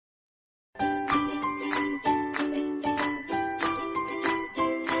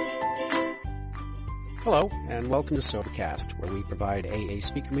Hello, and welcome to SoberCast, where we provide AA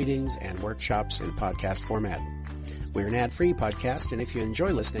speaker meetings and workshops in podcast format. We're an ad-free podcast, and if you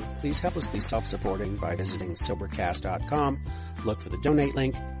enjoy listening, please help us be self-supporting by visiting Sobercast.com, look for the donate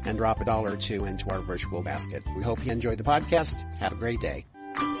link, and drop $1 or $2 into our virtual basket. We hope you enjoy the podcast. Have a great day.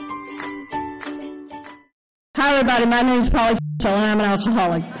 Hi, everybody. My name is Polly, and I'm an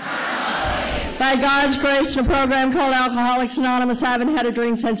alcoholic. By God's grace, in a program called Alcoholics Anonymous, I haven't had a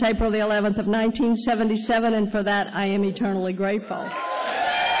drink since April the 11th of 1977, and for that I am eternally grateful.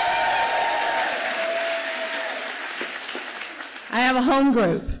 I have a home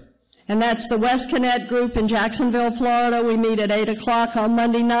group, and that's the West Connect group in Jacksonville, Florida. We meet at 8 o'clock on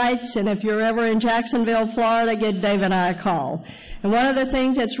Monday nights, and if you're ever in Jacksonville, Florida, give Dave and I a call. And one of the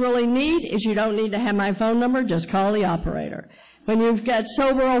things that's really neat is you don't need to have my phone number, just call the operator. When you've got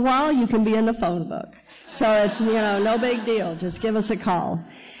sober a while, you can be in the phone book. So it's, no big deal. Just give us a call.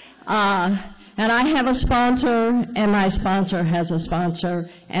 And I have a sponsor, and my sponsor has a sponsor,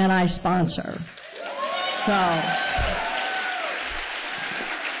 and I sponsor. So,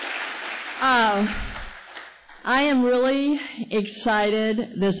 I am really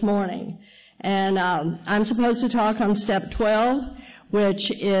excited this morning. And I'm supposed to talk on step 12,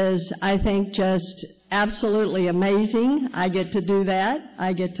 which is, I think, just absolutely amazing. I get to do that.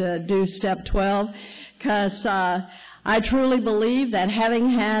 I get to do step 12 because I truly believe that having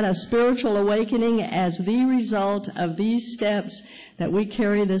had a spiritual awakening as the result of these steps, that we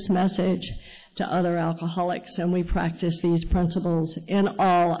carry this message to other alcoholics and we practice these principles in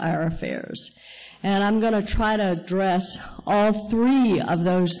all our affairs. And I'm going to try to address all three of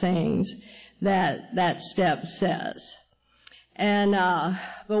those things that that step says. And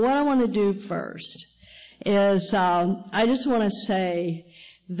but what I want to do first is I just want to say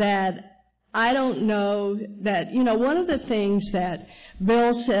that I don't know that, one of the things that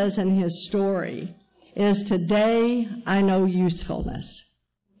Bill says in his story is, today I know usefulness.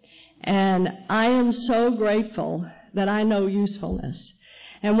 And I am so grateful that I know usefulness.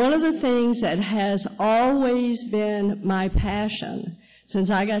 And one of the things that has always been my passion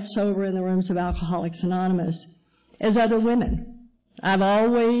since I got sober in the rooms of Alcoholics Anonymous is other women. I've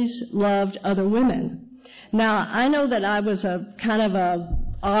always loved other women. Now, I know that I was a kind of a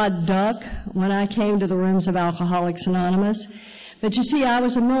odd duck when I came to the rooms of Alcoholics Anonymous, but you see, I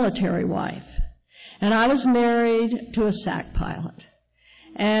was a military wife, and I was married to a sack pilot.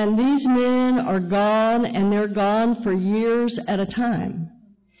 And these men are gone, and they're gone for years at a time.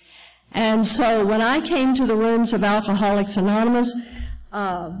 And so when I came to the rooms of Alcoholics Anonymous,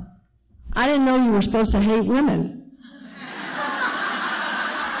 I didn't know you were supposed to hate women.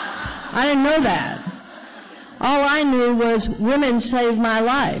 I didn't know that. All I knew was women saved my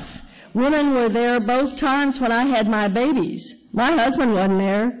life. Women were there both times when I had my babies. My husband wasn't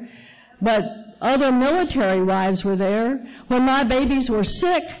there, but other military wives were there. When my babies were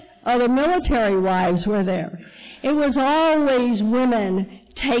sick, other military wives were there. It was always women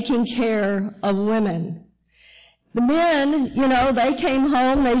taking care of women. The men, they came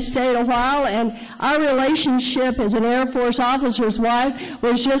home, they stayed a while, and our relationship as an Air Force officer's wife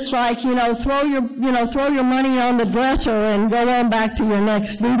was just like, throw your money on the dresser and go on back to your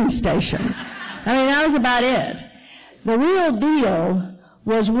next duty station. I mean, that was about it. The real deal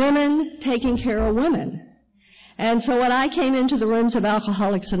was women taking care of women. And so when I came into the rooms of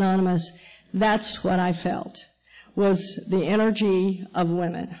Alcoholics Anonymous, that's what I felt, was the energy of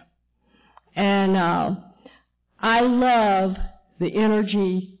women. And I love the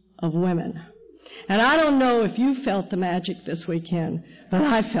energy of women. And I don't know if you felt the magic this weekend, but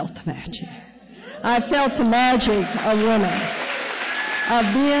I felt the magic. I felt the magic of women,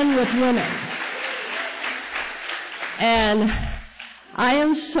 of being with women. And I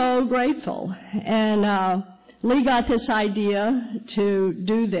am so grateful. And Lee got this idea to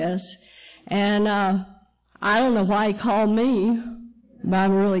do this. And I don't know why he called me, but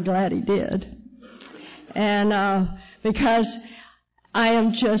I'm really glad he did. And because I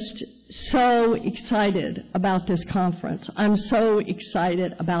am just so excited about this conference. I'm so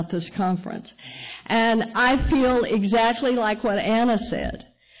excited about this conference. And I feel exactly like what Anna said.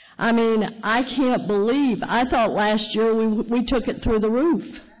 I mean, I can't believe, I thought last year we took it through the roof.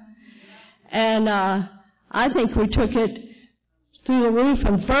 And I think we took it through the roof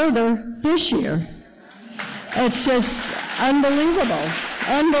and further this year. It's just unbelievable,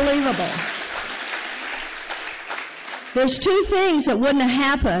 unbelievable. There's two things that wouldn't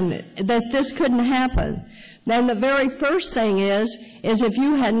have happened, that this couldn't happen. Then the very first thing is if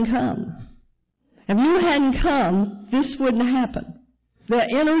you hadn't come. If you hadn't come, this wouldn't happen. The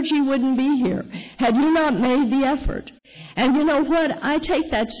energy wouldn't be here had you not made the effort. And you know what? I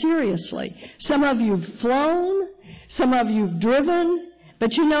take that seriously. Some of you've flown, some of you've driven,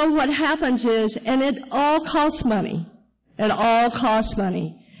 but you know what happens is, and it all costs money. It all costs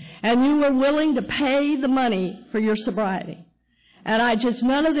money. And you were willing to pay the money for your sobriety. And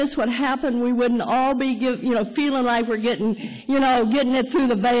none of this would happen. We wouldn't all be, feeling like we're getting it through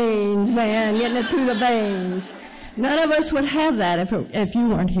the veins, man, getting it through the veins. None of us would have that if you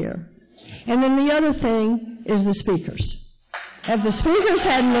weren't here. And then the other thing is the speakers. If the speakers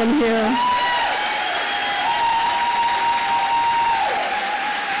hadn't been here,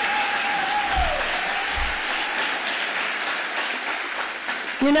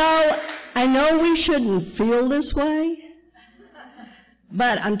 I know we shouldn't feel this way,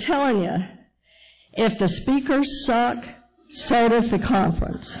 but I'm telling you, if the speakers suck, so does the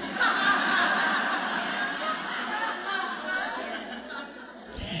conference.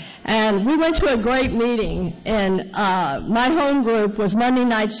 And we went to a great meeting, and my home group was Monday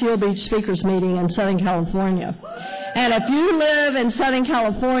night Seal Beach Speakers Meeting in Southern California. And if you live in Southern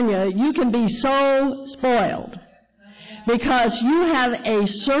California, you can be so spoiled because you have a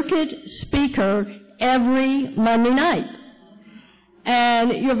circuit speaker every Monday night.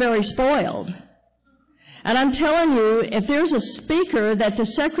 And you're very spoiled. And I'm telling you, if there's a speaker that the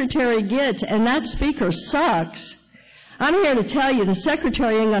secretary gets and that speaker sucks, I'm here to tell you the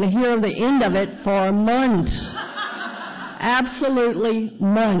secretary ain't going to hear the end of it for months. Absolutely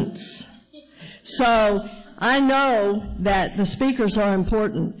months. So I know that the speakers are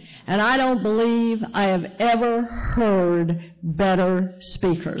important, and I don't believe I have ever heard better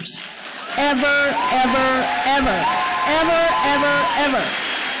speakers. Ever, ever, ever, ever, ever, ever,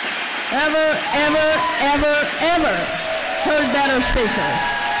 ever, ever, ever, ever heard better speakers.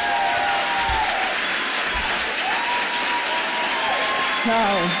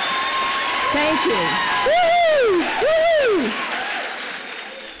 So, thank you. Woo! Woo!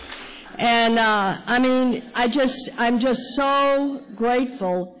 And I'm just so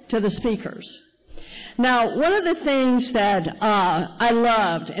grateful to the speakers. Now, one of the things that I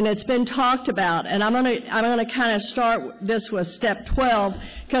loved, and it's been talked about, and I'm gonna kind of start this with step 12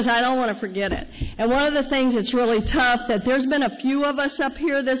 because I don't want to forget it. And one of the things that's really tough that there's been a few of us up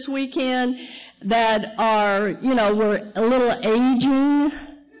here this weekend that are, we're a little aging.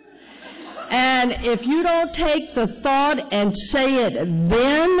 And if you don't take the thought and say it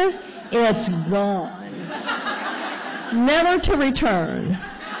then, it's gone. Never to return.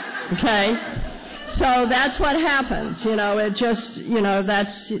 Okay? So that's what happens. That's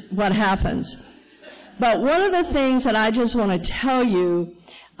what happens. But one of the things that I just want to tell you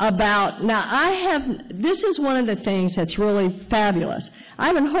about, this is one of the things that's really fabulous. I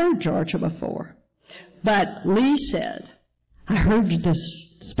haven't heard Georgia before, but Lee said, I heard this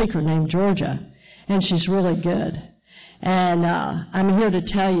speaker named Georgia, and she's really good. And I'm here to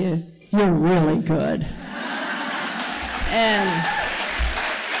tell you, you're really good. And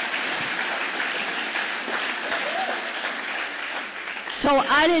so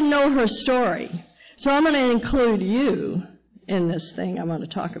I didn't know her story. So I'm going to include you in this thing I'm going to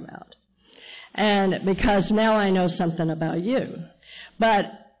talk about. And because now I know something about you. But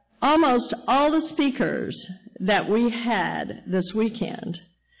almost all the speakers that we had this weekend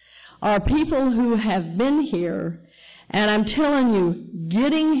are people who have been here, and I'm telling you,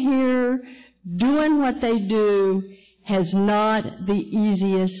 getting here, doing what they do, has not the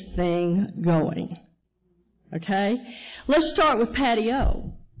easiest thing going. Okay? Let's start with Patty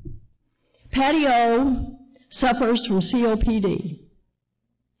O. Patty O suffers from COPD.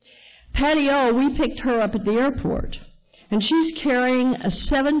 Patty O, we picked her up at the airport, and she's carrying a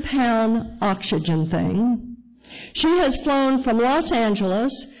 7-pound oxygen thing. She has flown from Los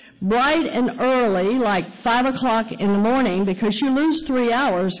Angeles bright and early, like 5 o'clock in the morning, because you lose 3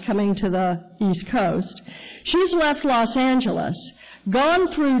 hours coming to the East Coast. She's left Los Angeles, gone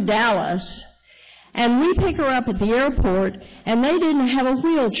through Dallas, and we pick her up at the airport, and they didn't have a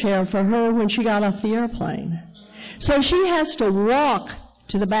wheelchair for her when she got off the airplane. So she has to walk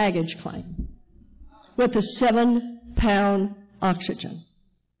to the baggage claim with a 7-pound oxygen.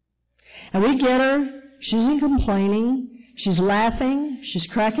 And we get her, she isn't complaining, she's laughing, she's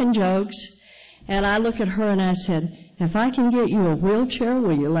cracking jokes, and I look at her and I said, if I can get you a wheelchair,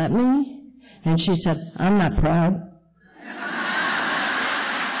 will you let me? And she said, I'm not proud.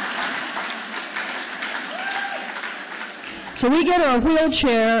 So we get her a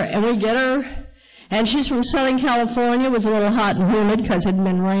wheelchair, and we get her, and she's from Southern California. It was a little hot and humid because it had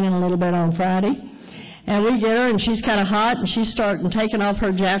been raining a little bit on Friday. And we get her, and she's kind of hot, and she's starting taking off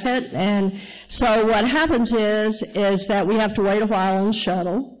her jacket. And so what happens is that we have to wait a while on the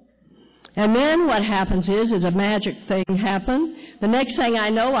shuttle. And then what happens is a magic thing happen. The next thing I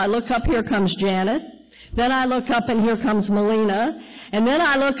know, I look up, here comes Janet. Then I look up, and here comes Melina. And then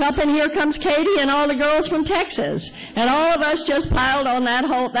I look up, and here comes Katie and all the girls from Texas. And all of us just piled on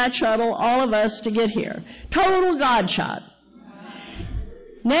that shuttle, all of us to get here. Total God shot.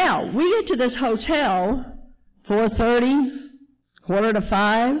 Now, we get to this hotel, 4:30,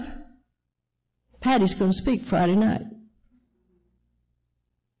 4:45. Patty's going to speak Friday night.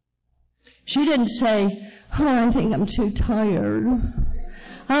 She didn't say, oh, I think I'm too tired.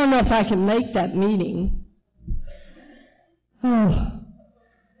 I don't know if I can make that meeting. Oh,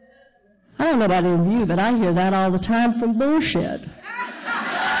 I don't know about any of you, but I hear that all the time from bullshit.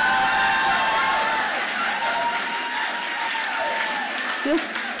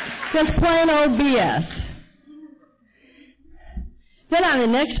 Just plain old BS. Then the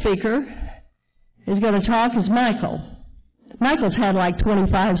next speaker is going to talk is Michael. Michael's had like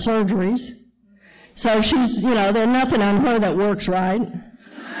 25 surgeries. So she's, there's nothing on her that works right.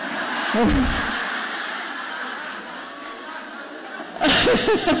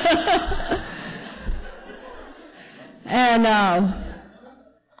 And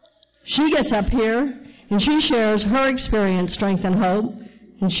she gets up here and she shares her experience, strength, and hope.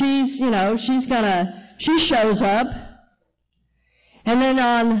 And she shows up. And then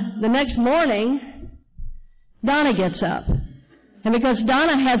on the next morning, Donna gets up. And because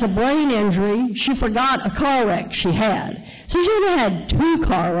Donna has a brain injury, she forgot a car wreck she had. So she only had 2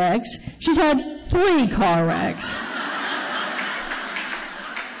 car wrecks. She's had 3 car wrecks.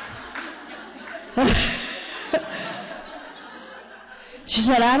 She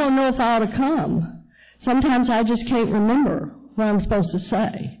said, I don't know if I ought to come. Sometimes I just can't remember what I'm supposed to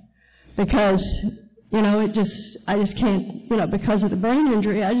say. Because, I just can't, because of the brain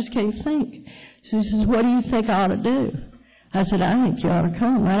injury, I just can't think. She says, what do you think I ought to do? I said, I think you ought to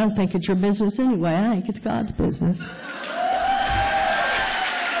come. I don't think it's your business anyway. I think it's God's business.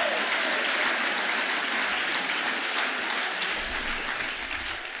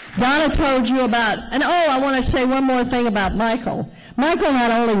 Donna told you about, and I want to say one more thing about Michael. Michael not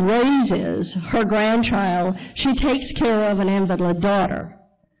only raises her grandchild, she takes care of an invalid daughter.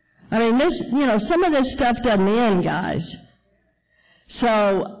 I mean, some of this stuff doesn't end, guys.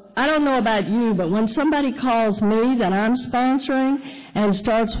 So, I don't know about you, but when somebody calls me that I'm sponsoring and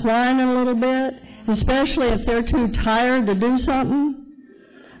starts whining a little bit, especially if they're too tired to do something,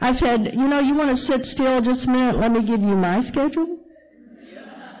 I said, you want to sit still just a minute, let me give you my schedule?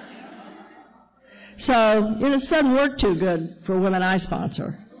 So, it doesn't work too good for women I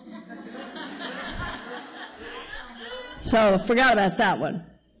sponsor. So, forgot about that one.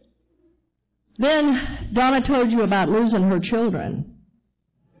 Then, Donna told you about losing her children.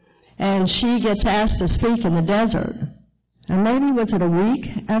 And she gets asked to speak in the desert. And maybe, was it a week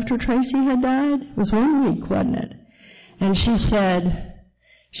after Tracy had died? It was 1 week, wasn't it? And she said,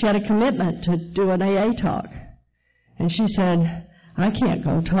 she had a commitment to do an AA talk. And she said, I can't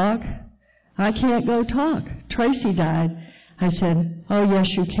go talk. I can't go talk. Tracy died. I said, oh, yes,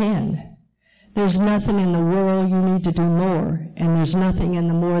 you can. There's nothing in the world you need to do more, and there's nothing in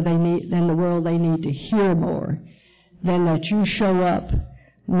the world they need to hear more than that you show up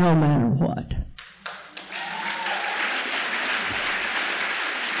no matter what.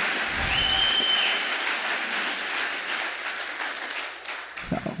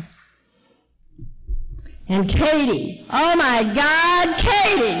 So. And Katie, oh my God,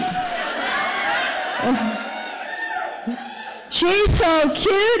 Katie! She's so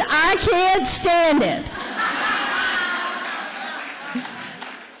cute, I can't stand it.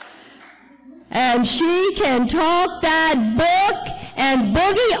 And she can talk that book and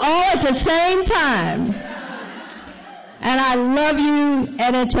boogie all at the same time. And I love you,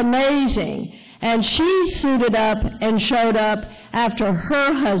 and it's amazing. And she suited up and showed up after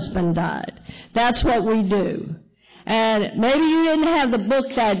her husband died. That's what we do. And maybe you didn't have the book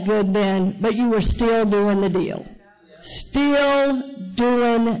that good then, but you were still doing the deal. Still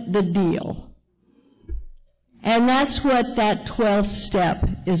doing the deal. And that's what that 12th step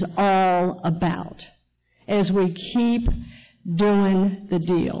is all about, as we keep doing the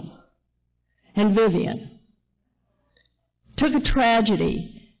deal. And Vivian took a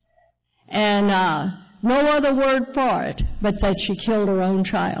tragedy, and no other word for it but that she killed her own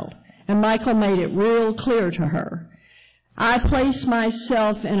child. And Michael made it real clear to her. I place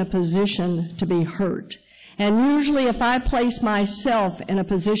myself in a position to be hurt. And usually if I place myself in a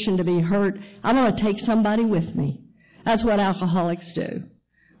position to be hurt, I'm going to take somebody with me. That's what alcoholics do.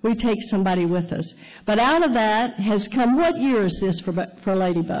 We take somebody with us. But out of that has come, what year is this for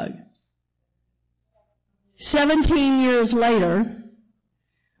Ladybug? 17 years later,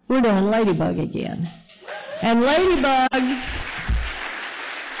 we're doing Ladybug again. And Ladybug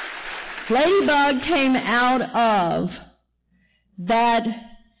came out of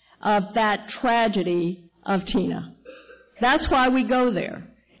that tragedy of Tina. That's why we go there,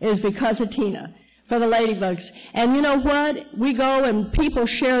 is because of Tina, for the ladybugs. And you know what? We go and people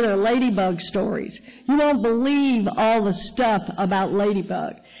share their ladybug stories. You won't believe all the stuff about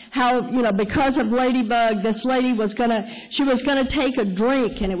ladybug. How, because of ladybug, this lady was gonna take a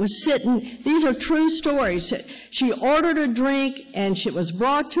drink, and it was sitting, these are true stories. She ordered a drink, and it was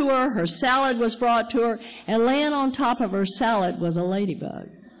brought to her salad was brought to her, and laying on top of her salad was a ladybug.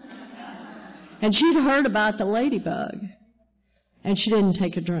 And she'd heard about the ladybug, and she didn't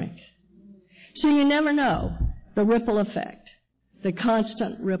take a drink. So you never know the ripple effect, the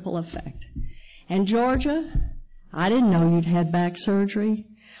constant ripple effect. And Georgia, I didn't know you'd had back surgery.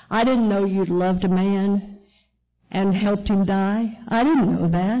 I didn't know you'd loved a man and helped him die. I didn't know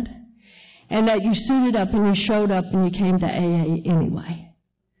that. And that you suited up and you showed up and you came to AA anyway.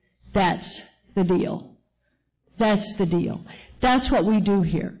 That's the deal. That's the deal. That's what we do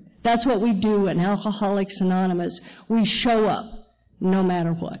here. That's what we do in Alcoholics Anonymous. We show up no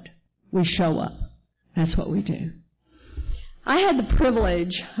matter what. We show up. That's what we do. I had the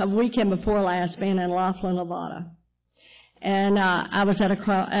privilege of weekend before last being in Laughlin, Nevada. And I was at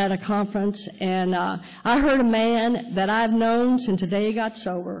a conference, and I heard a man that I've known since the day he got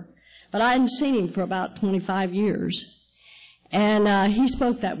sober, but I hadn't seen him for about 25 years. And he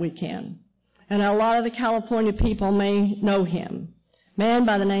spoke that weekend. And a lot of the California people may know him. A man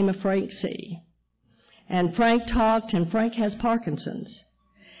by the name of Frank C. And Frank talked, and Frank has Parkinson's.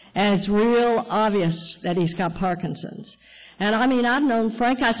 And it's real obvious that he's got Parkinson's. And I mean, I've known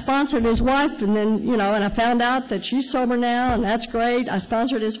Frank. I sponsored his wife, and then, and I found out that she's sober now, and that's great. I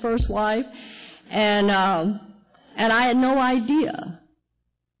sponsored his first wife, and I had no idea.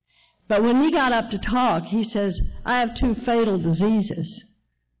 But when he got up to talk, he says, I have 2 fatal diseases.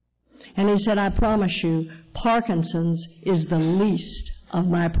 And he said, I promise you, Parkinson's is the least of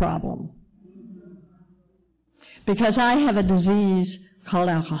my problem. Because I have a disease called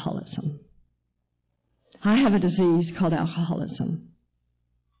alcoholism. I have a disease called alcoholism.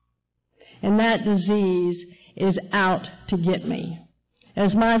 And that disease is out to get me.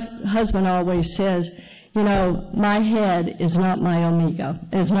 As my husband always says, my head is not my amigo.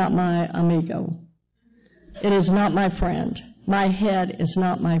 It is not my amigo. It is not my friend. My head is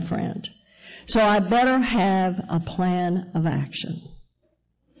not my friend. So I better have a plan of action.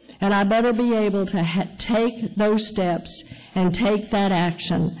 And I better be able to take those steps and take that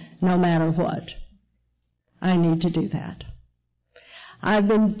action no matter what. I need to do that. I've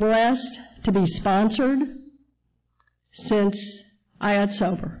been blessed to be sponsored since I got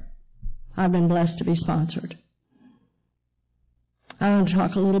sober. I've been blessed to be sponsored. I want to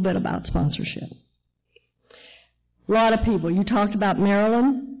talk a little bit about sponsorship. A lot of people. You talked about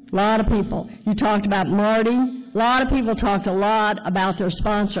Marilyn. A lot of people. You talked about Marty. A lot of people talked a lot about their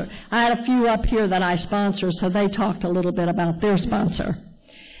sponsor. I had a few up here that I sponsored, so they talked a little bit about their sponsor.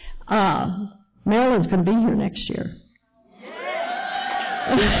 Marilyn's going to be here next year.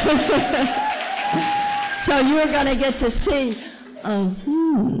 So you're going to get to see,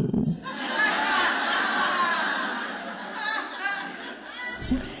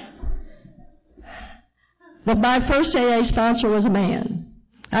 But my first AA sponsor was a man.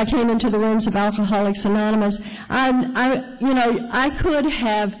 I came into the rooms of Alcoholics Anonymous. I could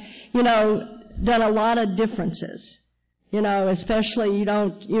have, done a lot of differences. Especially you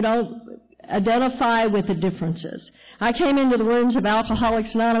don't identify with the differences. I came into the rooms of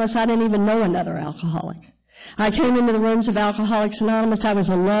Alcoholics Anonymous. I didn't even know another alcoholic. I came into the rooms of Alcoholics Anonymous. I was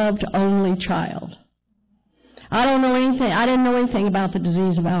a loved only child. I didn't know anything about the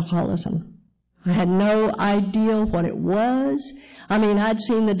disease of alcoholism. I had no idea what it was. I'd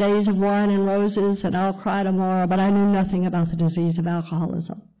seen the Days of Wine and Roses and I'll Cry Tomorrow, but I knew nothing about the disease of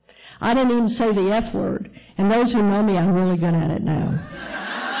alcoholism. I didn't even say the F word, and those who know me, I'm really good at it now.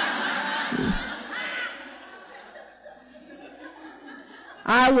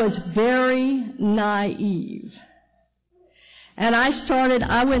 I was very naive. And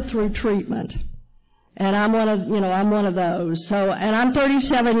I went through treatment. And I'm one of those. And I'm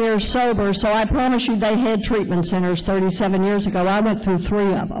 37 years sober, so I promise you they had treatment centers 37 years ago. I went through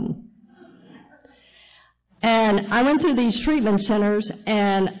 3 of them. And I went through these treatment centers,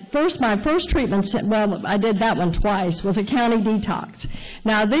 and my first treatment center, I did that one twice, was a county detox.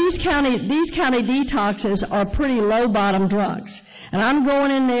 Now, these county detoxes are pretty low-bottom drugs. And I'm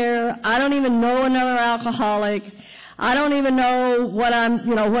going in there. I don't even know another alcoholic. I don't even know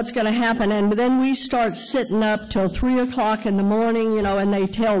what's going to happen. And then we start sitting up till 3 o'clock in the morning, and they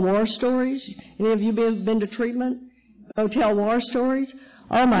tell war stories. Any of you been to treatment? Go tell war stories?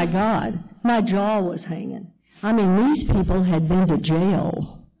 Oh, my God. My jaw was hanging. I mean, these people had been to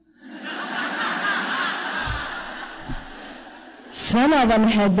jail. Some of them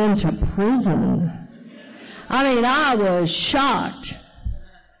had been to prison. I mean, I was shocked.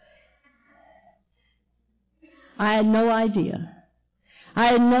 I had no idea.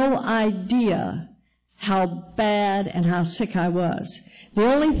 I had no idea how bad and how sick I was. The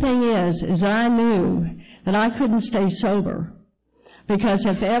only thing is that I knew that I couldn't stay sober, because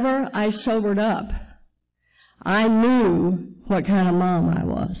if ever I sobered up, I knew what kind of mom I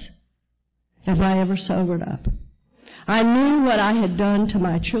was if I ever sobered up. I knew what I had done to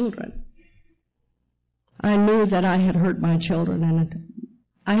my children. I knew that I had hurt my children and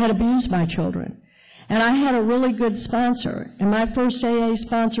I had abused my children. And I had a really good sponsor. And my first AA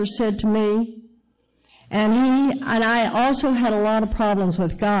sponsor said to me, and I also had a lot of problems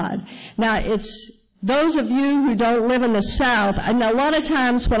with God. Now, it's those of you who don't live in the South, and a lot of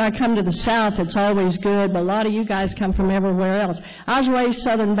times when I come to the South, it's always good, but a lot of you guys come from everywhere else. I was raised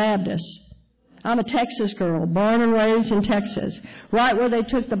Southern Baptist. I'm a Texas girl, born and raised in Texas, right where they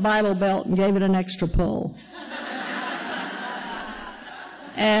took the Bible Belt and gave it an extra pull.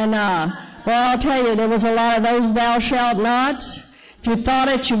 And, well, I'll tell you, there was a lot of those thou shalt nots. If you thought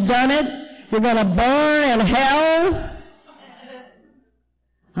it, you've done it. You're going to burn in hell.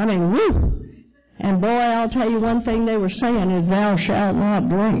 I mean, woo. And boy, I'll tell you one thing they were saying is, thou shalt not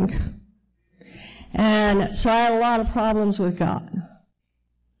drink. And so I had a lot of problems with God.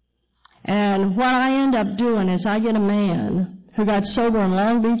 And what I end up doing is I get a man who got sober in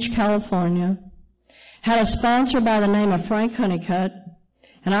Long Beach, California, had a sponsor by the name of Frank Honeycutt,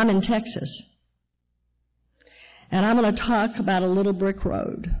 and I'm in Texas. And I'm going to talk about a little brick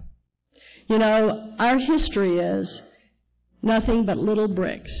road. Our history is nothing but little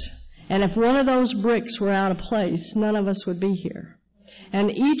bricks. And if one of those bricks were out of place, none of us would be here. And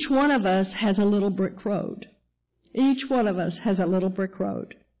each one of us has a little brick road. Each one of us has a little brick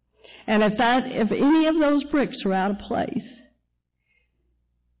road. And if any of those bricks are out of place,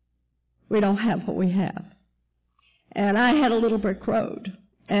 we don't have what we have. And I had a little brick road.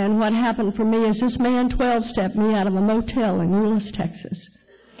 And what happened for me is this man 12-stepped me out of a motel in Euless, Texas.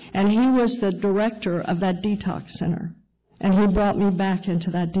 And he was the director of that detox center. And he brought me back into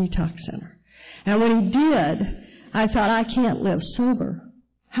that detox center. And when he did, I thought, I can't live sober.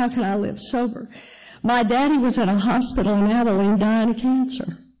 How can I live sober? My daddy was in a hospital in Abilene dying of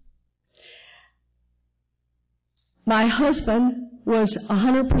cancer. My husband was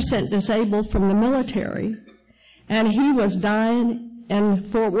 100% disabled from the military, and he was dying in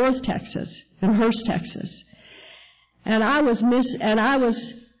Fort Worth, Texas, in Hurst, Texas. And I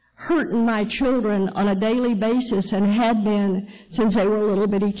was hurting my children on a daily basis and had been since they were little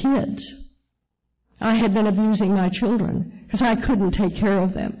bitty kids. I had been abusing my children because I couldn't take care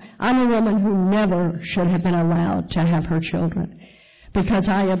of them. I'm a woman who never should have been allowed to have her children because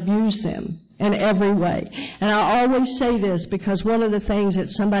I abused them in every way. And I always say this because one of the things that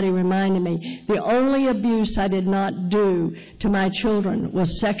somebody reminded me, the only abuse I did not do to my children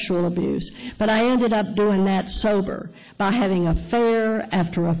was sexual abuse. But I ended up doing that sober by having affair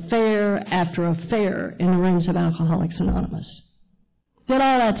after affair after affair in the rooms of Alcoholics Anonymous. Did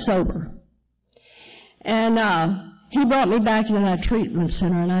all that sober. And he brought me back into that treatment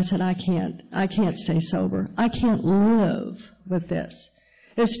center, and I said, I can't stay sober. I can't live with this.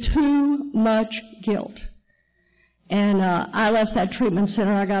 It's too much guilt. And I left that treatment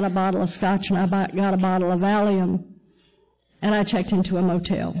center. I got a bottle of scotch and I got a bottle of Valium, and I checked into a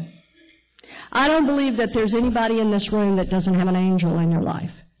motel. I don't believe that there's anybody in this room that doesn't have an angel in your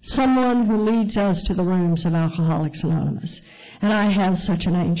life, someone who leads us to the rooms of Alcoholics Anonymous. And I have such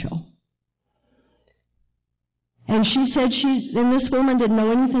an angel. And she said and this woman didn't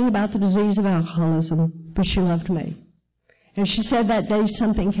know anything about the disease of alcoholism, but she loved me. And she said that day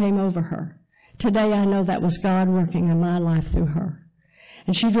something came over her. Today I know that was God working in my life through her.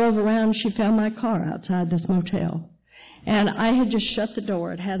 And she drove around and she found my car outside this motel. And I had just shut the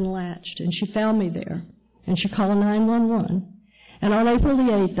door. It hadn't latched. And she found me there. And she called 911. And on April the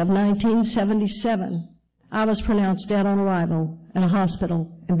 8th of 1977, I was pronounced dead on arrival in a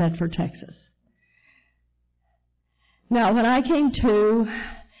hospital in Bedford, Texas. Now, when I came to,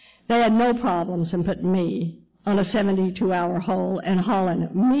 they had no problems in putting me on a 72-hour hold and hauling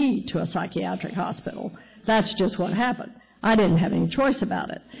me to a psychiatric hospital. That's just what happened. I didn't have any choice about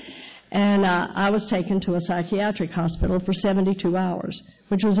it. And I was taken to a psychiatric hospital for 72 hours,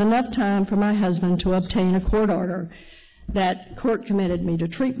 which was enough time for my husband to obtain a court order that court committed me to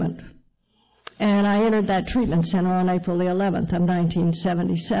treatment. And I entered that treatment center on April the 11th of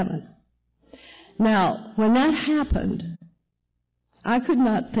 1977. Now, when that happened, I could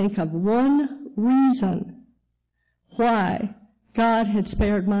not think of one reason why God had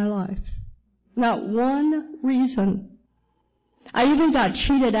spared my life. Not one reason. I even got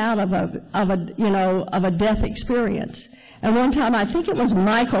cheated out of a death experience. And one time, I think it was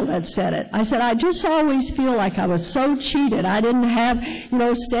Michael that said it. I said, I just always feel like I was so cheated. I didn't have,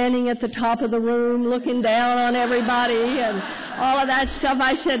 standing at the top of the room looking down on everybody and all of that stuff.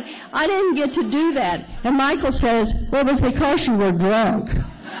 I said, I didn't get to do that. And Michael says, well, it was because you were drunk.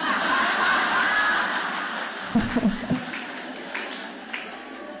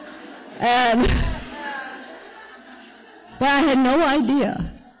 But I had no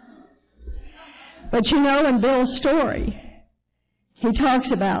idea. But in Bill's story, he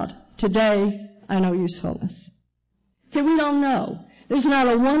talks about, today I know usefulness. See, we don't know. There's not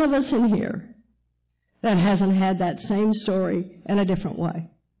a one of us in here that hasn't had that same story in a different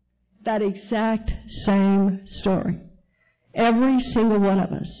way. That exact same story. Every single one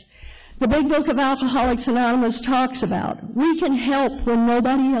of us. The big book of Alcoholics Anonymous talks about, we can help when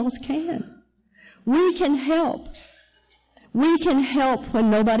nobody else can. We can help. We can help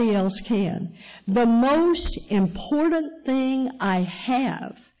when nobody else can. The most important thing I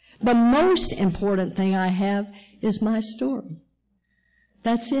have is my story.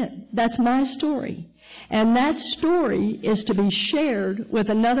 That's it. That's my story. And that story is to be shared with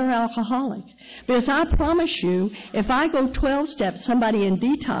another alcoholic. Because I promise you, if I go 12 steps, somebody in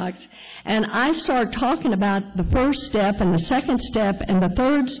detox, and I start talking about the first step and the second step and the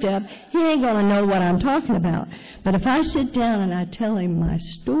third step, he ain't going to know what I'm talking about. But if I sit down and I tell him my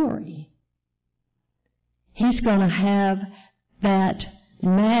story, he's going to have that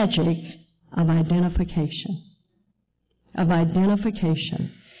magic of identification.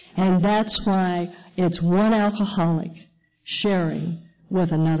 And that's why it's one alcoholic sharing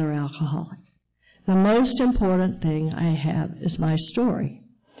with another alcoholic. The most important thing I have is my story.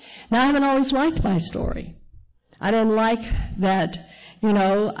 Now, I haven't always liked my story. I didn't like that,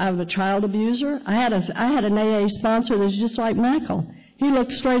 I'm a child abuser. I had an AA sponsor that's just like Michael. He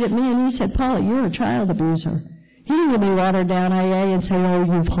looked straight at me and he said, Paula, you're a child abuser. He didn't give me watered down AA and say, oh,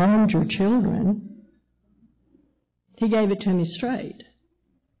 you've harmed your children. He gave it to me straight.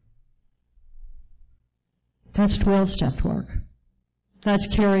 That's 12-step work. That's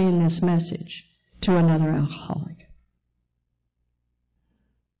carrying this message to another alcoholic.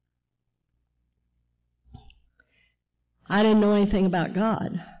 I didn't know anything about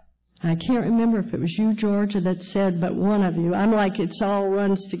God. I can't remember if it was you, Georgia, that said, but one of you. I'm like, it's all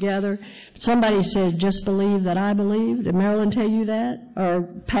runs together. Somebody said, just believe that I believe. Did Marilyn tell you that? Or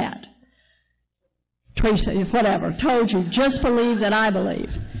Pat? Teresa, whatever, told you, just believe that I believe.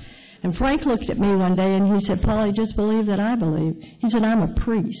 And Frank looked at me one day and he said, Polly, just believe that I believe. He said, I'm a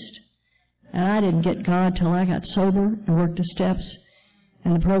priest. And I didn't get God till I got sober and worked the steps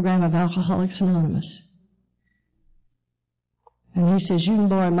in the program of Alcoholics Anonymous. And he says, you can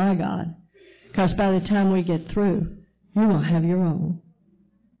borrow my God, because by the time we get through, you will have your own.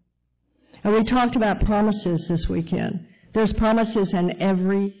 And we talked about promises this weekend. There's promises in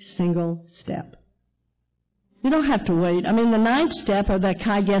every single step. You don't have to wait. I mean, the 9th step are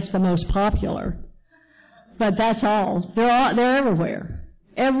I guess the most popular. But that's all. They're everywhere.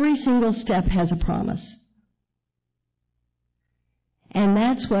 Every single step has a promise. And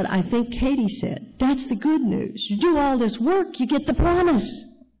that's what I think Katie said. That's the good news. You do all this work, you get the promise.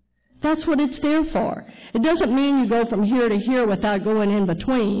 That's what it's there for. It doesn't mean you go from here to here without going in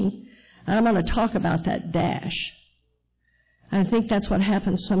between. I'm going to talk about that dash. I think that's what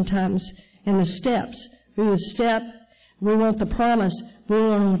happens sometimes in the steps. We do the step, we want the promise, we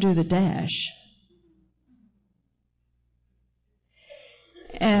want to do the dash.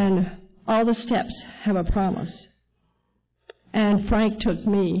 And all the steps have a promise. And Frank took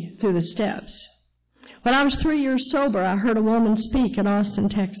me through the steps. When I was 3 years sober, I heard a woman speak in Austin,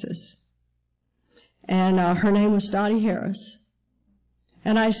 Texas. And her name was Dottie Harris.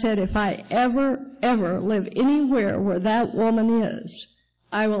 And I said, if I ever live anywhere where that woman is,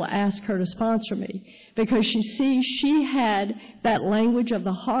 I will ask her to sponsor me. Because you see, she had that language of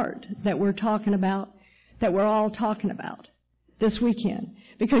the heart that we're talking about, that we're all talking about this weekend.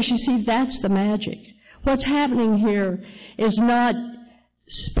 Because you see, that's the magic. What's happening here is not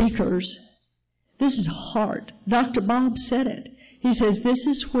speakers. This is heart. Dr. Bob said it. He says this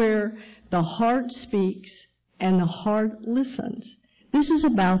is where the heart speaks and the heart listens. This is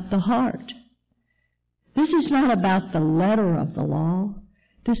about the heart. This is not about the letter of the law.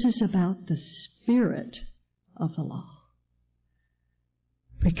 This is about the spirit of the law.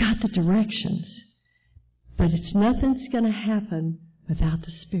 We got the directions, but nothing's going to happen without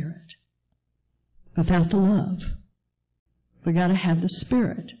the spirit, without the love. We got to have the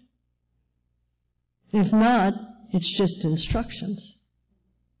spirit. If not, it's just instructions.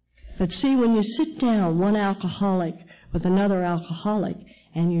 But see, when you sit down, one alcoholic with another alcoholic,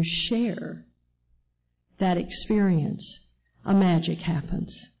 and you share that experience, a magic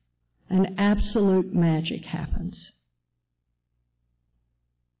happens. An absolute magic happens.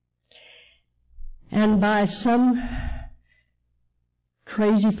 And by some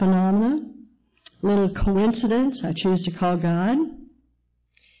crazy phenomena, little coincidence, I choose to call God,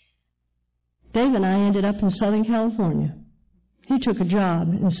 Dave and I ended up in Southern California. He took a job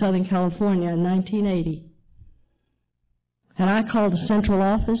in Southern California in 1980. And I called the central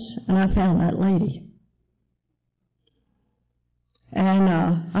office, and I found that lady. And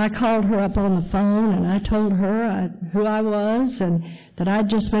I called her up on the phone, and I told her who I was and that I'd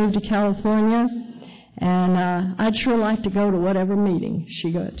just moved to California, and I'd sure like to go to whatever meeting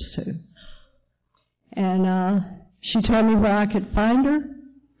she goes to. And she told me where I could find her,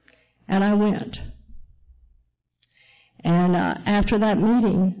 and I went. And after that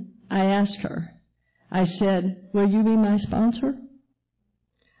meeting, I asked her, I said, will you be my sponsor?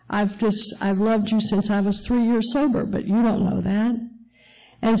 I've loved you since I was 3 years sober, but you don't know that.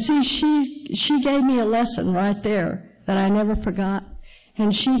 And see, she gave me a lesson right there that I never forgot.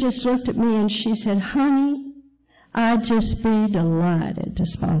 And she just looked at me and she said, honey, I'd just be delighted to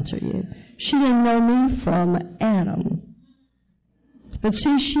sponsor you. She didn't know me from Adam. But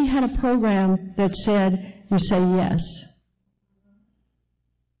see, she had a program that said, you say yes.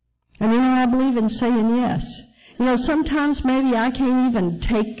 And I believe in saying yes. Sometimes maybe I can't even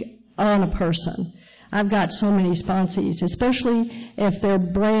take on a person. I've got so many sponsees, especially if they're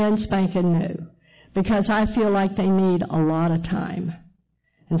brand spanking new, because I feel like they need a lot of time.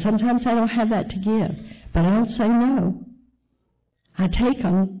 And sometimes I don't have that to give, but I don't say no. I take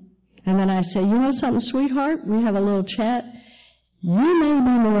them, and then I say, you know something, sweetheart? We have a little chat. You may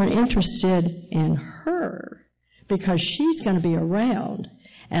be more interested in her because she's going to be around.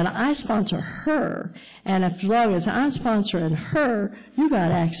 And I sponsor her, and as long as I'm sponsoring her, you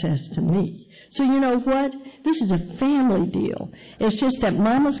got access to me. So you know what? This is a family deal. It's just that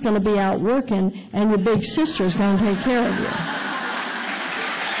Mama's going to be out working, and your big sister's going to take care of you.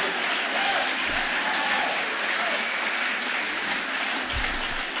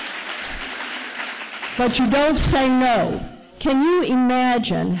 But you don't say no. Can you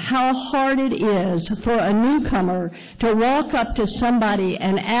imagine how hard it is for a newcomer to walk up to somebody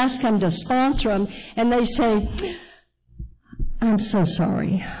and ask them to sponsor them, and they say, I'm so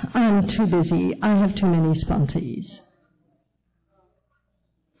sorry, I'm too busy, I have too many sponsees.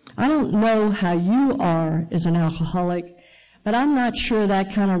 I don't know how you are as an alcoholic, but I'm not sure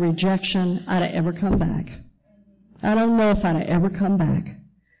that kind of rejection ought to ever come back. I don't know if I'd ever come back.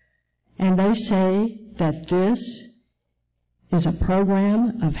 And they say that this is a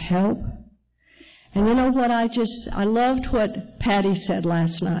program of help. And you know what, I loved what Patty said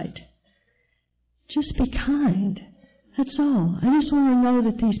last night. Just be kind. That's all. I just want to know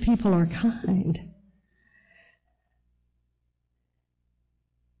that these people are kind.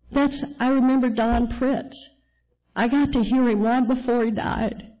 I remember Don Pritz. I got to hear him right before he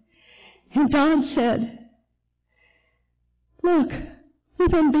died. And Don said, look,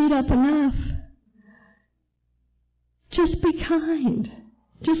 we've been beat up enough. Just be kind.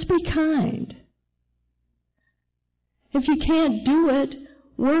 Just be kind. If you can't do it,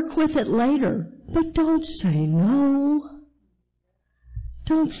 work with it later. But don't say no.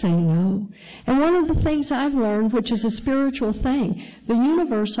 Don't say no. And one of the things I've learned, which is a spiritual thing, the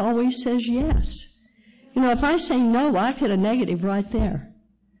universe always says yes. If I say no, I get a negative right there.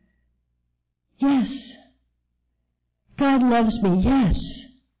 Yes. God loves me, yes.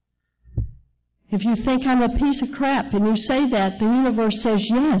 If you think I'm a piece of crap and you say that, the universe says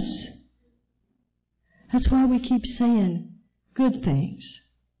yes. That's why we keep saying good things.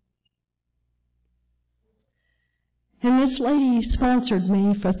 And this lady sponsored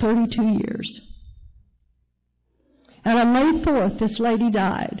me for 32 years. And on May 4th, this lady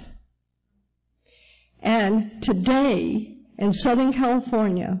died. And today, in Southern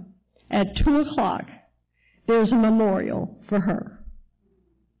California, at 2 o'clock, there's a memorial for her.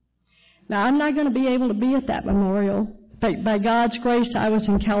 Now, I'm not going to be able to be at that memorial, but by God's grace, I was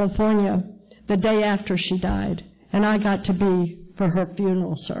in California the day after she died, and I got to be for her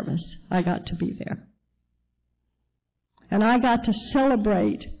funeral service. I got to be there. And I got to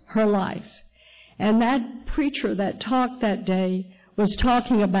celebrate her life. And that preacher that talked that day was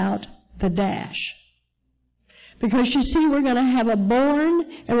talking about the dash. Because you see, we're going to have a born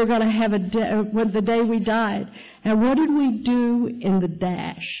and we're going to have the day we died. And what did we do in the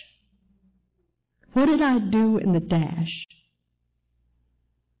dash? What did I do in the dash?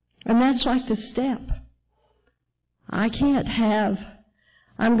 And that's like the step. I can't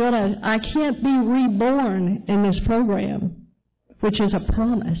be reborn in this program, which is a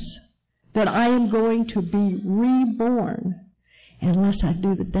promise that I am going to be reborn unless I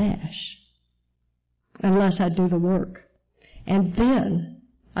do the dash, unless I do the work. And then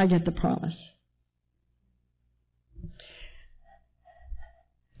I get the promise.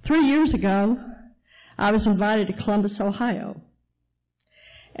 3 years ago, I was invited to Columbus, Ohio.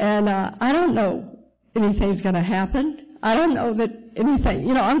 And I don't know anything's going to happen. I don't know that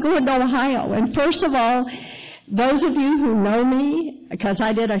anything, I'm going to Ohio. And first of all, those of you who know me, because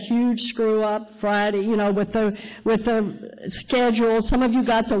I did a huge screw up Friday, with the schedule. Some of you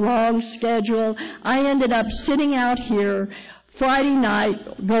got the wrong schedule. I ended up sitting out here Friday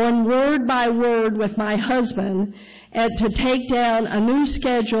night, going word by word with my husband to take down a new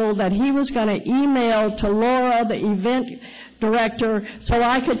schedule that he was going to email to Laura, the event director, so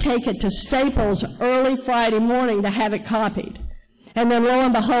I could take it to Staples early Friday morning to have it copied. And then lo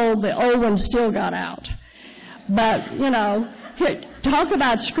and behold, the old one still got out. But, talk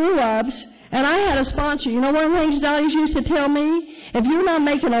about screw-ups. And I had a sponsor. One of the things Dottie's used to tell me, if you're not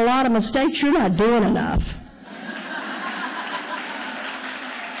making a lot of mistakes, you're not doing enough.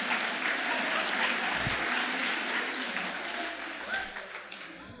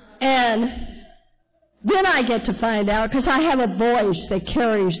 And then I get to find out, because I have a voice that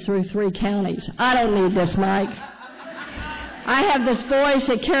carries through 3 counties. I don't need this mic. I have this voice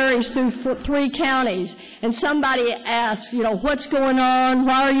that carries through 3 counties. And somebody asked, what's going on?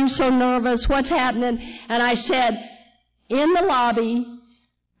 Why are you so nervous? What's happening? And I said, in the lobby,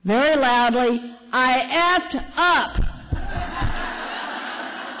 very loudly, I effed up.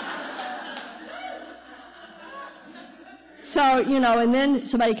 So, and then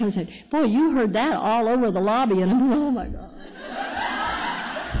somebody comes and says, boy, you heard that all over the lobby. And I'm like, oh, my God.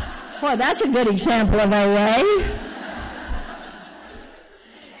 Boy, that's a good example of AA.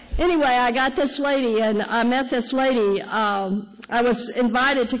 Anyway, I got this lady, and I met this lady. I was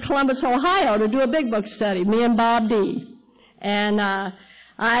invited to Columbus, Ohio to do a big book study, me and Bob D. And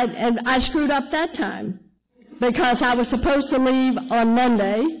I screwed up that time because I was supposed to leave on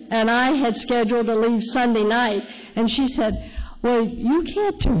Monday, and I had scheduled to leave Sunday night. And she said, well, you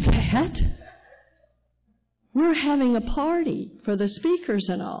can't do that. We're having a party for the speakers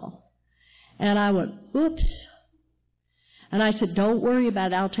and all. And I went, whoops. And I said, don't worry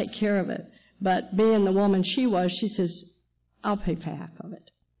about it, I'll take care of it. But being the woman she was, she says, I'll pay for half of it.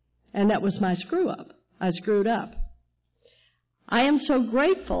 And that was my screw up. I screwed up. I am so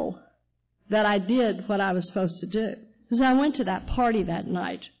grateful that I did what I was supposed to do. Because I went to that party that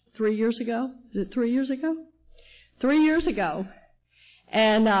night 3 years ago. Is it 3 years ago? 3 years ago.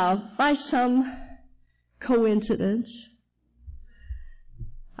 And by some coincidence,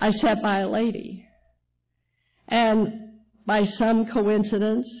 I sat by a lady. And by some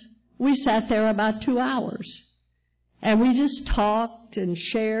coincidence, we sat there about 2 hours. And we just talked and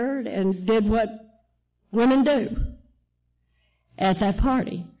shared and did what women do at that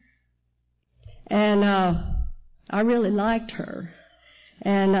party. And I really liked her.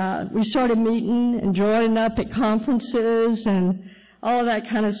 And we started meeting and joining up at conferences and all of that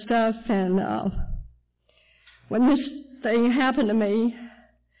kind of stuff. And when this thing happened to me,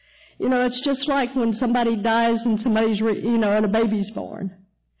 it's just like when somebody dies and somebody's, and a baby's born.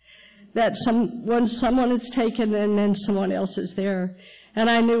 That someone is taken and then someone else is there. And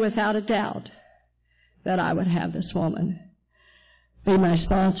I knew without a doubt that I would have this woman be my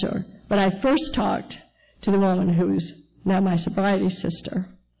sponsor. But I first talked to the woman who's now my sobriety sister.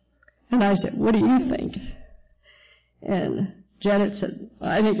 And I said, what do you think? And Janet said, well,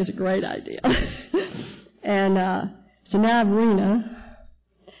 I think it's a great idea. And so now I have Rena.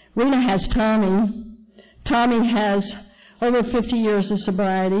 Rena has Tommy. Tommy has over 50 years of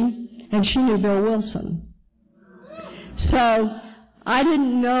sobriety, and she knew Bill Wilson. So I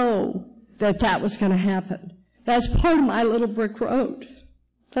didn't know that was going to happen. That's part of my little brick road.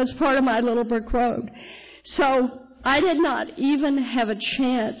 That's part of my little brick road. So I did not even have a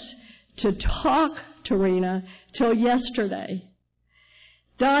chance to talk to Rena till yesterday.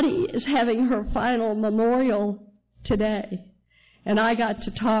 Dottie is having her final memorial today. And I got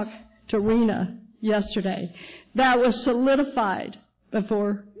to talk to Rena yesterday. That was solidified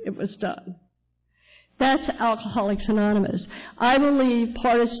before it was done. That's Alcoholics Anonymous. I believe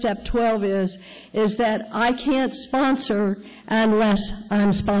part of step 12 is that I can't sponsor unless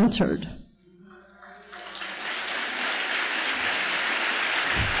I'm sponsored.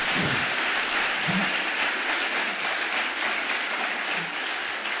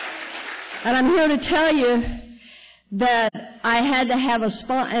 And I'm here to tell you that I had to have a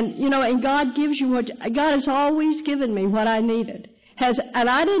and God gives you God has always given me what I needed. And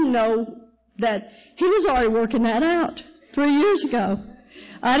I didn't know that He was already working that out 3 years ago.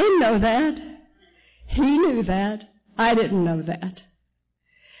 I didn't know that. He knew that. I didn't know that.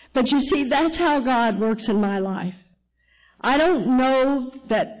 But you see, that's how God works in my life. I don't know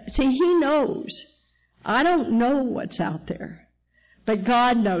that, He knows. I don't know what's out there. But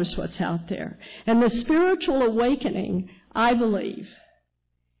God knows what's out there. And the spiritual awakening, I believe,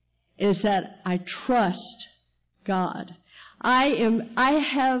 is that I trust God. I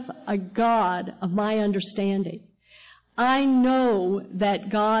have a God of my understanding. I know that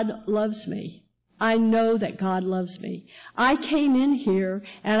God loves me. I know that God loves me. I came in here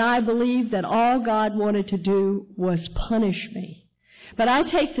and I believed that all God wanted to do was punish me. But I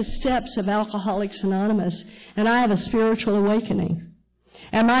take the steps of Alcoholics Anonymous and I have a spiritual awakening.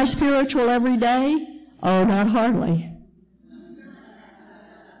 Am I spiritual every day? Oh, not hardly.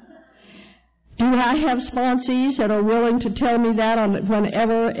 Do I have sponsees that are willing to tell me that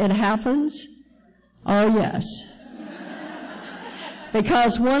whenever it happens? Oh, yes.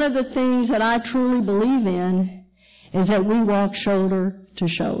 Because one of the things that I truly believe in is that we walk shoulder to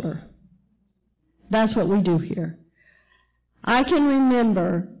shoulder. That's what we do here. I can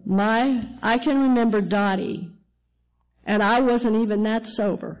remember Dottie, and I wasn't even that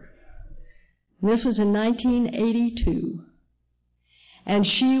sober. This was in 1982. And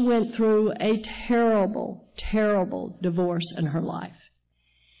she went through a terrible, terrible divorce in her life.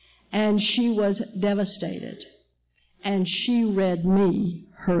 And she was devastated. And she read me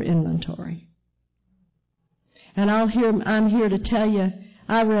her inventory. And I'm here to tell you,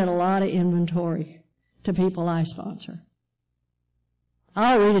 I read a lot of inventory to people I sponsor.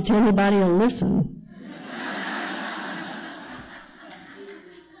 I'll read it to anybody who'll listen.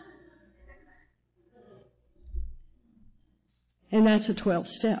 And that's a 12th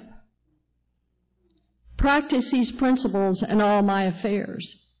step. Practice these principles in all my affairs.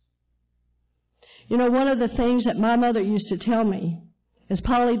 You know, one of the things that my mother used to tell me is,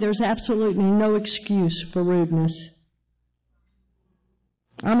 Polly, there's absolutely no excuse for rudeness.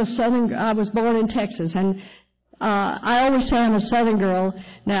 I was born in Texas, and I always say I'm a Southern girl.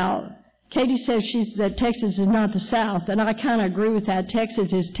 Now, Katie says that Texas is not the South, and I kind of agree with that.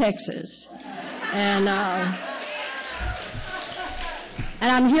 Texas is Texas. And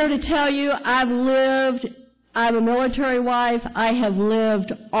I'm here to tell you, I'm a military wife. I have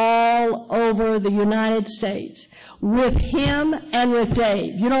lived all over the United States with him and with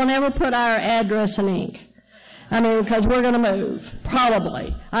Dave. You don't ever put our address in ink. I mean, because we're going to move,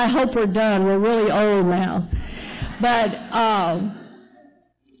 probably. I hope we're done. We're really old now. But all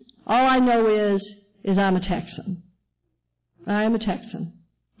I know is I'm a Texan. I am a Texan.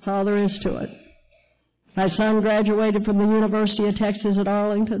 That's all there is to it. My son graduated from the University of Texas at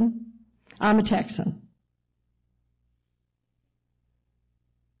Arlington. I'm a Texan.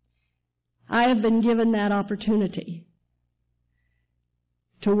 I have been given that opportunity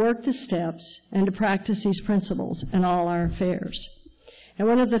to work the steps and to practice these principles in all our affairs. And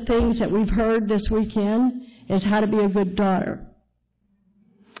one of the things that we've heard this weekend is how to be a good daughter.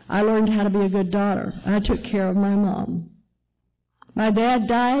 I learned how to be a good daughter. I took care of my mom. My dad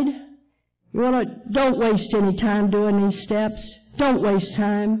died. Don't waste any time doing these steps. Don't waste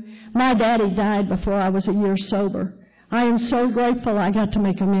time. My daddy died before I was a year sober. I am so grateful I got to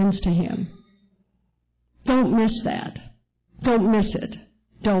make amends to him. Don't miss that. Don't miss it.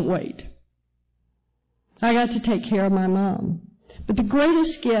 Don't wait. I got to take care of my mom. But the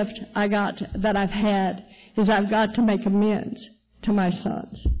greatest gift that I've had is I've got to make amends to my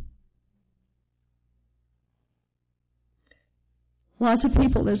sons. Lots of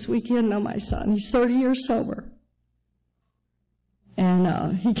people this weekend know my son. He's 30 years sober.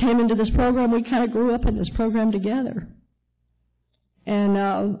 And he came into this program. We kind of grew up in this program together. And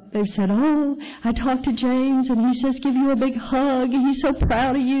they said, oh, I talked to James, and he says give you a big hug. He's so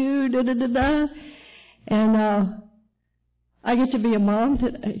proud of you, da-da-da-da. And I get to be a mom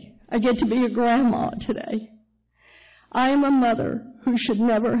today. I get to be a grandma today. I am a mother who should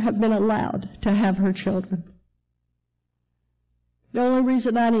never have been allowed to have her children. The only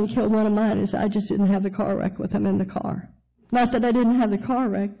reason I didn't kill one of mine is I just didn't have the car wreck with them in the car. Not that I didn't have the car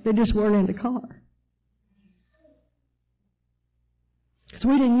wreck, they just weren't in the car. Because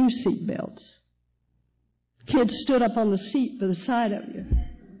we didn't use seat belts. Kids stood up on the seat by the side of you.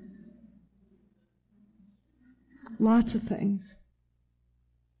 Lots of things.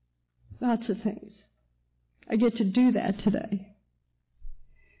 Lots of things. I get to do that today.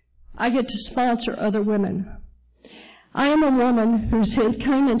 I get to sponsor other women. I am a woman who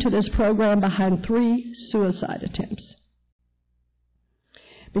came into this program behind 3 suicide attempts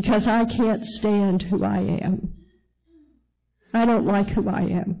because I can't stand who I am. I don't like who I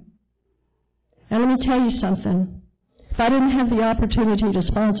am. And let me tell you something. If I didn't have the opportunity to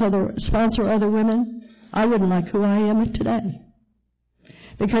sponsor other women, I wouldn't like who I am today.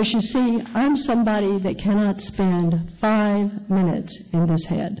 Because you see, I'm somebody that cannot spend 5 minutes in this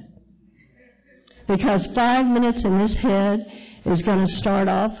head. Because 5 minutes in this head is going to start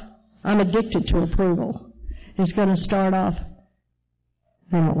off, I'm addicted to approval. It's going to start off,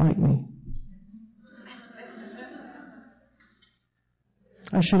 they don't like me.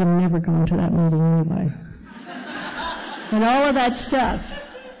 I should have never gone to that meeting anyway. And all of that stuff.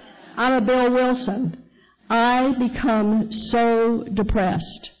 I'm a Bill Wilson. I become so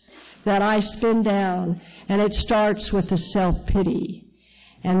depressed that I spin down, and it starts with the self-pity,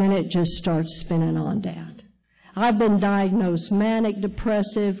 and then it just starts spinning on down. I've been diagnosed manic,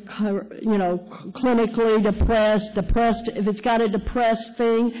 depressive, clinically depressed, if it's got a depressed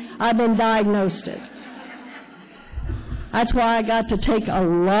thing, I've been diagnosed it. That's why I got to take a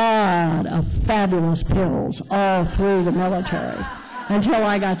lot of fabulous pills all through the military until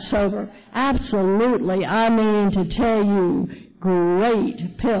I got sober. Absolutely, I mean to tell you,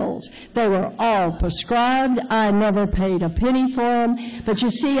 great pills. They were all prescribed. I never paid a penny for them. But you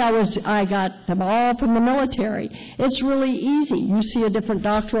see, I got them all from the military. It's really easy. You see a different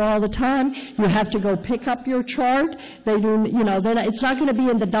doctor all the time. You have to go pick up your chart. They do, it's not going to be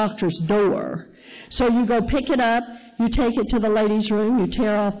in the doctor's door. So you go pick it up. You take it to the ladies' room, you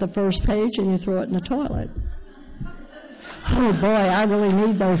tear off the first page, and you throw it in the toilet. Oh, boy, I really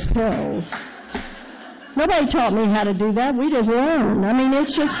need those pills. Nobody taught me how to do that. We just learned. I mean,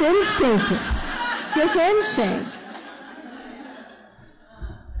 it's just instinct. Just instinct.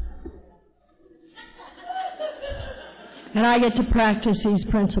 And I get to practice these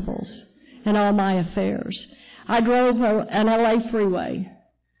principles in all my affairs. I drove an LA freeway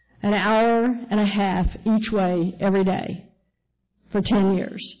an hour and a half each way every day for 10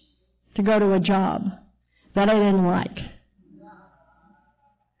 years to go to a job that I didn't like.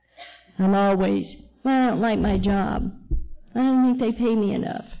 I'm always, I don't like my job. I don't think they pay me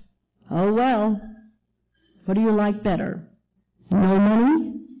enough. Oh, well, what do you like better? No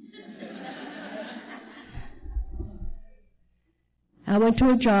money? I went to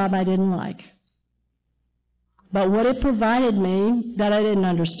a job I didn't like. But what it provided me, that I didn't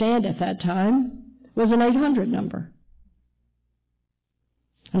understand at that time, was an 800 number.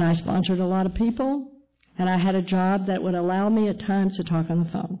 And I sponsored a lot of people, and I had a job that would allow me at times to talk on the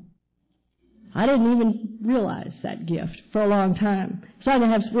phone. I didn't even realize that gift for a long time. So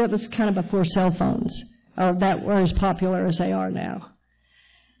it was kind of before cell phones that were as popular as they are now.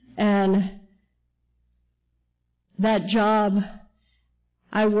 And that job,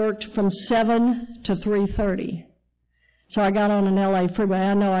 I worked from 7 to 3:30. So I got on an LA freeway.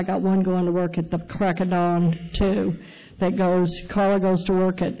 I know I got one going to work at the crack of dawn, too, that Carla goes to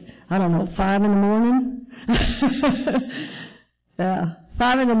work at, 5 in the morning? Yeah,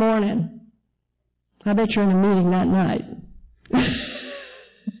 5 in the morning. I bet you're in a meeting that night.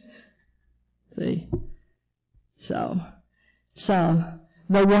 See? So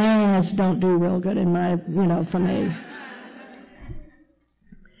the whys don't do real good in my, for me.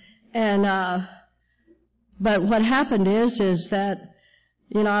 And, but what happened is that,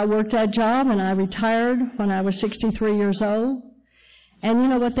 I worked that job and I retired when I was 63 years old. And you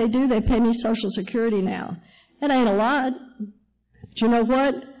know what they do? They pay me Social Security now. It ain't a lot. But you know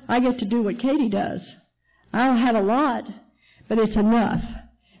what? I get to do what Katie does. I don't have a lot, but it's enough.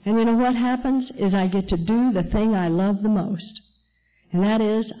 And you know what happens is I get to do the thing I love the most. And that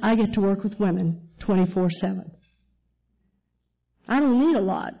is I get to work with women 24/7. I don't need a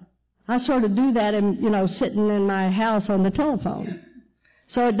lot. I sort of do that in, sitting in my house on the telephone.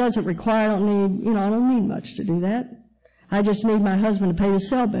 So it doesn't require, I don't need much to do that. I just need my husband to pay the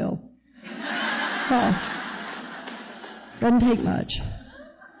cell bill. So, doesn't take much.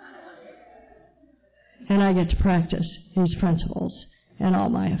 And I get to practice these principles in all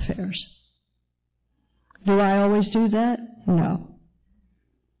my affairs. Do I always do that? No.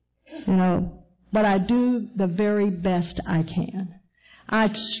 But I do the very best I can. I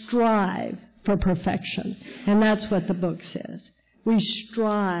strive for perfection, and that's what the book says. We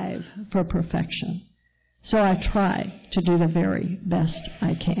strive for perfection. So I try to do the very best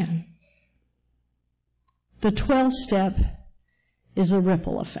I can. The 12th step is a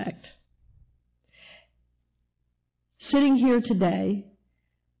ripple effect. Sitting here today,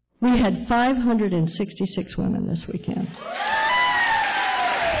 we had 566 women this weekend.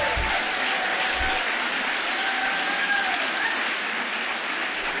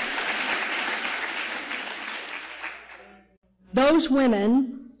 Those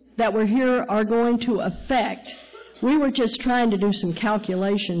women that were here are going to affect, we were just trying to do some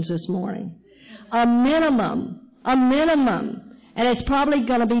calculations this morning, a minimum, and it's probably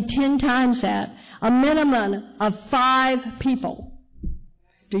going to be 10 times that, a minimum of 5 people.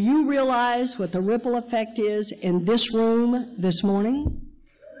 Do you realize what the ripple effect is in this room this morning?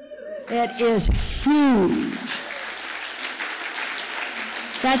 It is huge.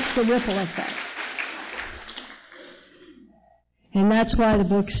 That's the ripple effect. And that's why the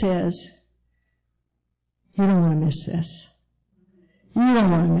book says, you don't want to miss this. You don't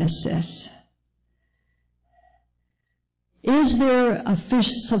want to miss this. Is there a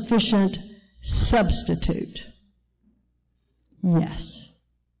sufficient substitute? Yes.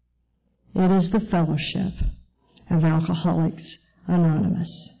 It is the fellowship of Alcoholics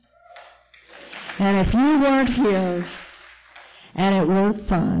Anonymous. And if you weren't here and it weren't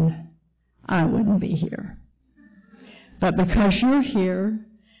fun, I wouldn't be here. But because you're here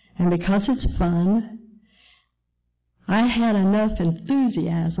and because it's fun, I had enough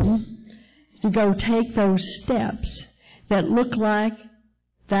enthusiasm to go take those steps that look like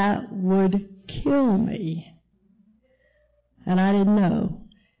that would kill me. And I didn't know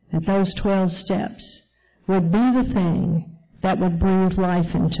that those 12 steps would be the thing that would breathe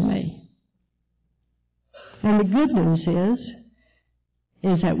life into me. And the good news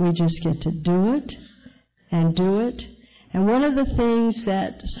is that we just get to do it and do it. And one of the things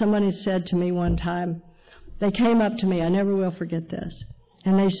that somebody said to me one time, they came up to me, I never will forget this,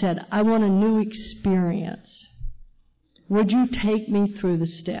 and they said, I want a new experience. Would you take me through the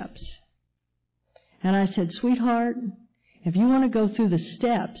steps? And I said, sweetheart, if you want to go through the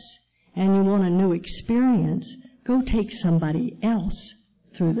steps and you want a new experience, go take somebody else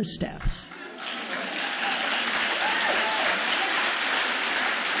through the steps.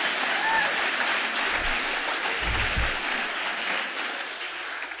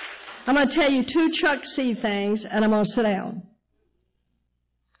 I'm going to tell you 2 Chuck C things, and I'm going to sit down.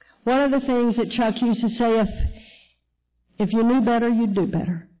 One of the things that Chuck used to say, if you knew better, you'd do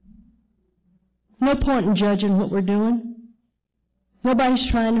better. No point in judging what we're doing. Nobody's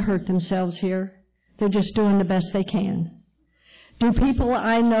trying to hurt themselves here. They're just doing the best they can. Do people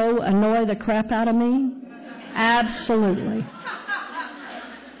I know annoy the crap out of me? Absolutely.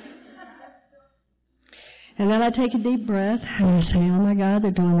 And then I take a deep breath and I say, oh my God, they're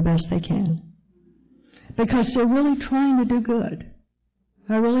doing the best they can. Because they're really trying to do good.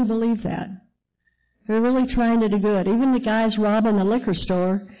 I really believe that. They're really trying to do good. Even the guys robbing the liquor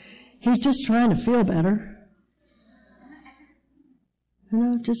store, he's just trying to feel better. You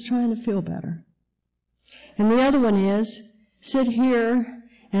know, just trying to feel better. And the other one is, sit here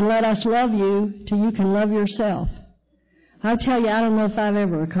and let us love you till you can love yourself. I tell you, I don't know if I've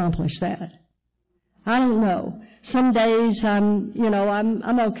ever accomplished that. I don't know. Some days I'm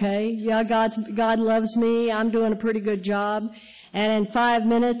okay. Yeah, God loves me. I'm doing a pretty good job. And in 5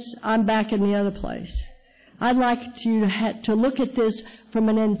 minutes, I'm back in the other place. I'd like you to look at this from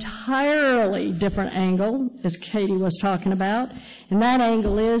an entirely different angle, as Katie was talking about. And that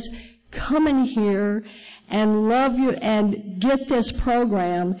angle is, come in here and love you and get this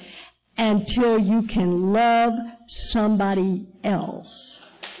program until you can love somebody else.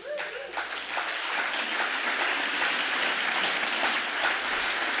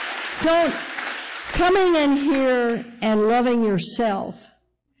 Coming in here and loving yourself,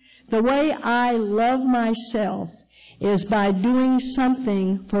 the way I love myself is by doing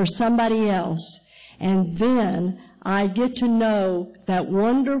something for somebody else, and then I get to know that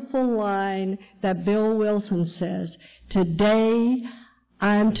wonderful line that Bill Wilson says, today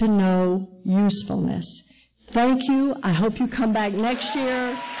I'm to know usefulness. Thank you. I hope you come back next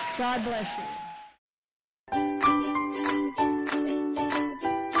year. God bless you.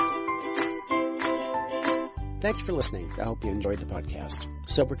 Thanks for listening. I hope you enjoyed the podcast.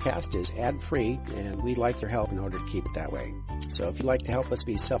 Sobercast is ad-free, and we'd like your help in order to keep it that way. So if you'd like to help us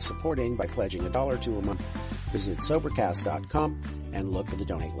be self-supporting by pledging $1 or $2 a month, visit Sobercast.com and look for the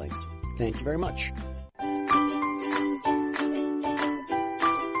donate links. Thank you very much.